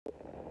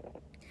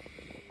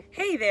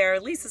Hey there,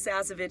 Lisa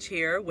Sasevich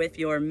here with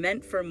your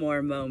Meant for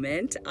More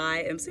moment.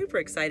 I am super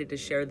excited to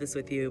share this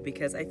with you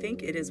because I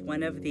think it is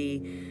one of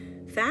the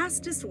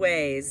fastest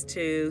ways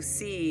to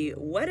see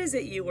what is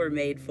it you were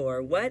made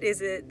for. What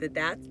is it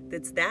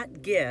that's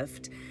that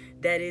gift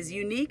that is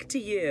unique to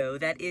you,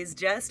 that is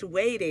just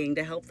waiting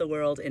to help the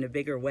world in a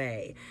bigger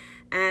way.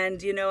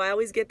 And I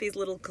always get these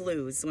little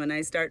clues when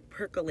I start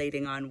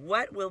percolating on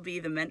what will be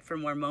the Meant for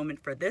More moment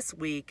for this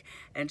week.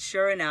 And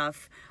sure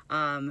enough,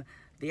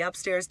 the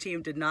upstairs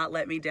team did not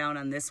let me down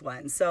on this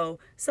one. So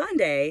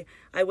Sunday,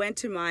 I went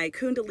to my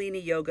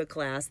Kundalini yoga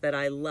class that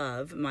I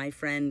love. My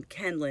friend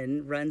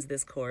Kenlyn runs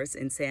this course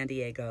in San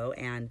Diego,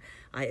 and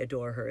I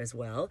adore her as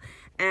well.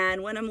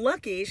 And when I'm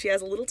lucky, she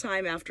has a little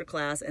time after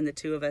class, and the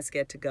two of us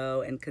get to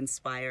go and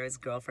conspire as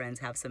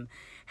girlfriends, have some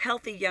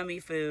healthy, yummy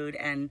food,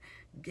 and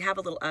have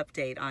a little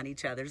update on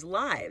each other's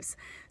lives.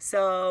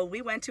 So we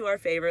went to our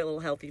favorite little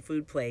healthy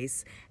food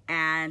place,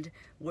 and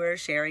we're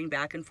sharing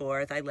back and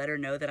forth. I let her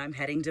know that I'm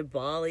heading to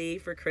Bali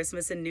for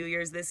Christmas and New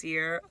Year's this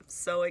year. I'm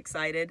so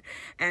excited.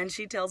 And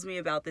she tells me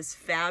about this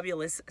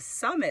fabulous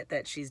summit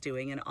that she's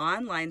doing, an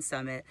online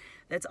summit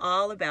that's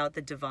all about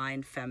the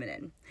divine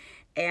feminine.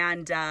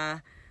 And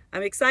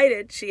I'm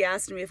excited. She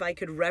asked me if I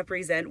could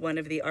represent one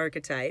of the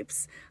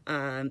archetypes,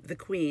 the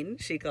queen,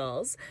 she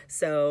calls.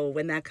 So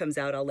when that comes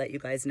out, I'll let you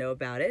guys know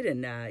about it,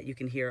 and you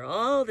can hear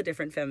all the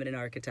different feminine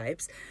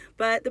archetypes.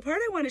 But the part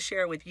I want to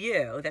share with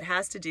you that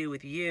has to do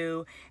with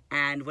you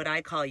and what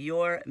I call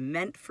your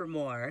Meant for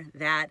More,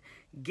 that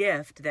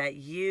gift that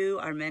you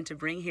are meant to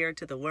bring here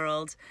to the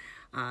world,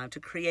 to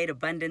create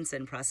abundance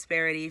and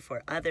prosperity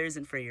for others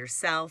and for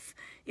yourself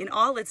in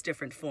all its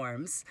different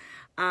forms.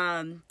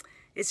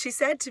 She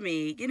said to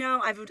me,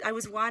 I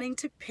was wanting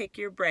to pick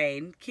your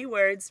brain.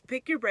 Keywords,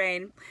 pick your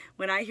brain.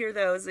 When I hear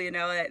those,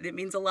 it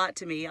means a lot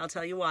to me. I'll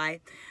tell you why.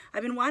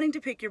 I've been wanting to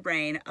pick your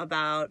brain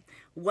about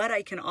what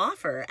I can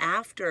offer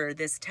after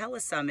this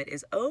telesummit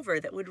is over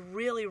that would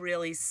really,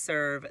 really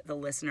serve the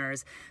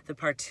listeners, the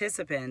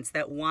participants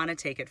that want to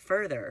take it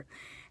further.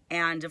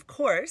 And of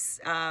course,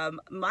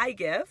 my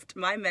gift,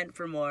 my Meant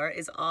for More,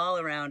 is all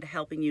around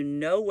helping you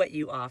know what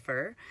you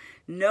offer,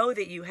 know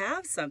that you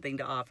have something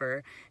to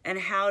offer, and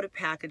how to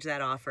package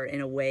that offer in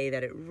a way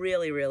that it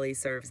really, really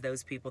serves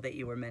those people that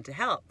you were meant to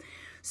help.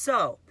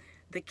 So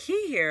the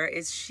key here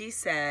is she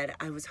said,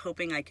 I was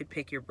hoping I could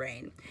pick your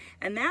brain.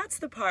 And that's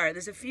the part,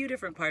 there's a few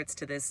different parts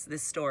to this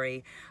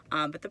story,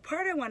 but the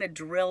part I want to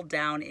drill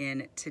down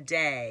in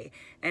today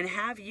and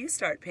have you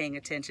start paying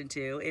attention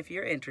to, if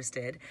you're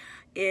interested,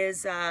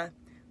 is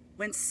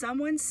when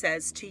someone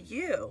says to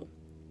you,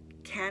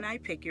 can I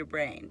pick your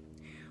brain?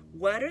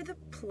 What are the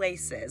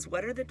places,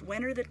 when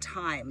are the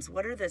times,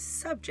 what are the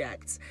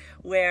subjects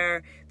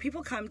where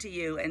people come to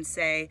you and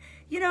say,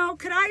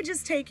 could I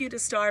just take you to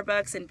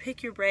Starbucks and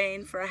pick your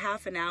brain for a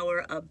half an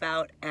hour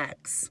about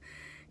X?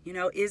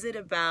 Is it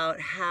about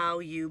how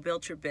you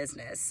built your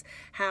business,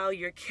 how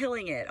you're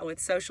killing it with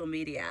social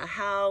media,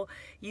 how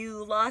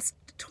you lost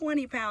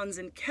 20 pounds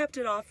and kept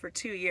it off for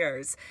 2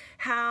 years,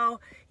 how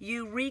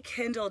you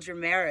rekindled your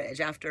marriage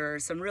after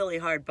some really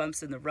hard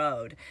bumps in the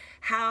road,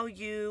 how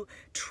you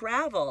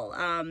travel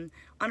on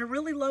a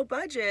really low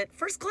budget,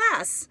 first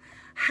class,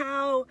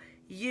 how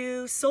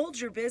you sold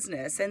your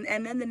business and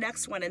then the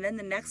next one and then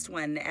the next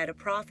one at a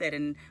profit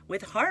and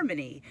with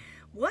harmony.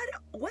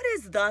 What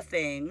is the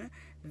thing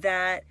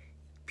that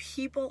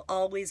people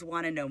always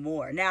want to know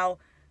more? Now,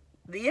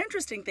 the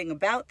interesting thing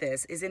about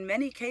this is in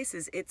many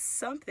cases, it's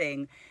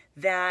something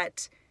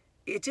that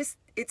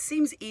it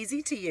seems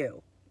easy to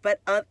you, but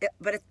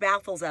it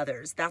baffles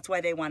others. That's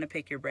why they want to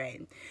pick your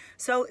brain.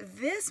 So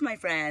this, my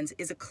friends,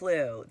 is a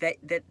clue that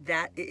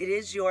it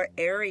is your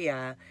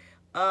area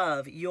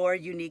of your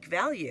unique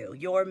value,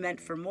 your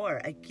Meant for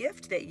More, a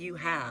gift that you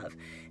have.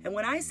 And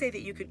when I say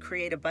that you could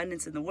create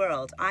abundance in the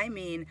world, I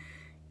mean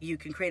you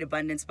can create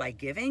abundance by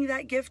giving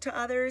that gift to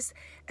others.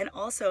 And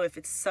also if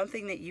it's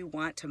something that you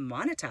want to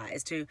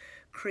monetize, to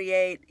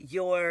create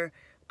your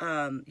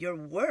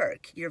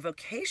work, your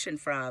vocation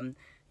from,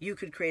 you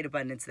could create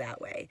abundance that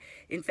way.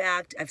 In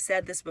fact, I've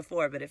said this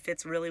before, but it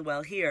fits really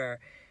well here.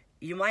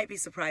 You might be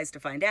surprised to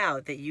find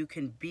out that you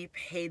can be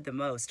paid the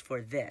most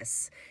for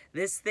this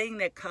thing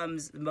that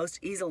comes most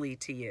easily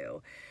to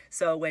you.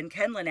 So when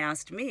Kenlyn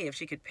asked me if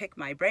she could pick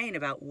my brain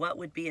about what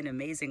would be an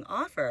amazing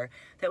offer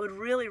that would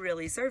really,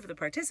 really serve the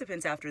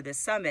participants after this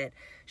summit,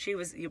 she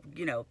was,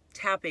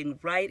 tapping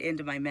right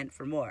into my Meant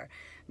for More.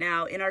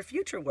 Now, in our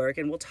future work,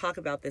 and we'll talk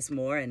about this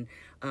more, and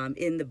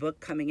in the book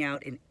coming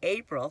out in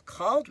April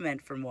called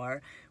Meant for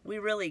More, we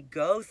really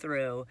go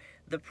through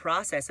the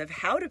process of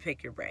how to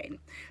pick your brain,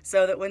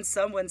 so that when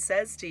someone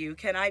says to you,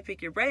 can I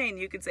pick your brain,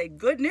 you can say,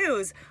 good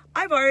news,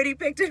 I've already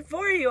picked it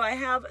for you. I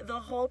have the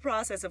whole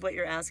process of what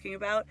you're asking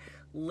about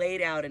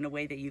laid out in a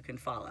way that you can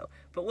follow.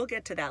 But we'll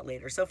get to that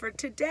later. So for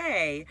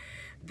today,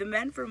 the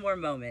Meant for More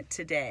moment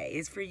today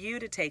is for you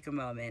to take a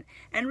moment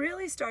and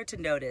really start to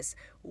notice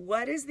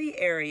what is the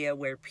area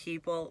where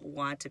people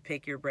want to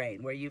pick your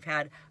brain, where you've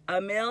had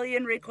a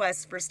million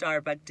requests for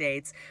Starbucks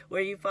dates,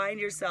 where you find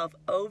yourself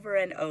over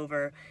and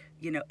over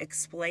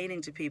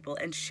explaining to people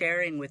and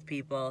sharing with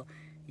people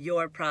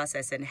your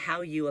process and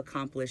how you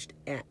accomplished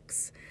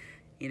X.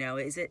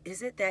 Is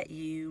it that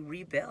you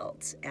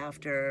rebuilt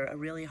after a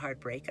really hard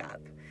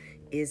breakup?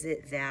 Is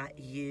it that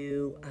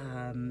you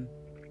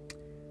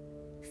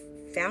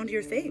found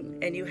your thing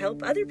and you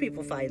help other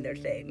people find their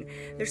thing?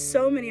 There's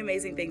so many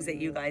amazing things that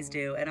you guys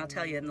do. And I'll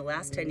tell you, in the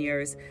last 10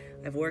 years,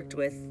 I've worked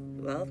with,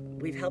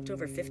 we've helped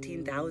over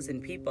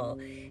 15,000 people.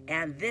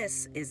 And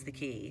this is the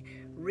key.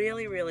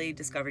 Really, really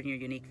discovering your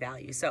unique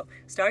value. So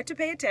start to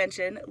pay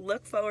attention.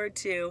 Look forward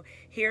to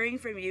hearing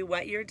from you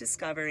what you're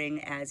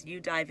discovering as you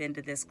dive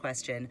into this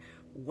question.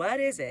 What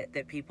is it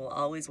that people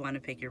always want to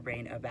pick your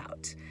brain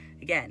about?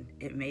 Again,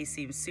 it may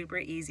seem super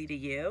easy to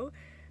you,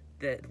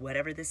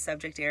 whatever this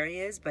subject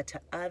area is, but to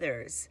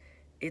others,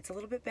 it's a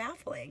little bit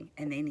baffling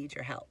and they need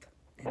your help.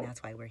 And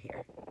that's why we're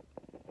here.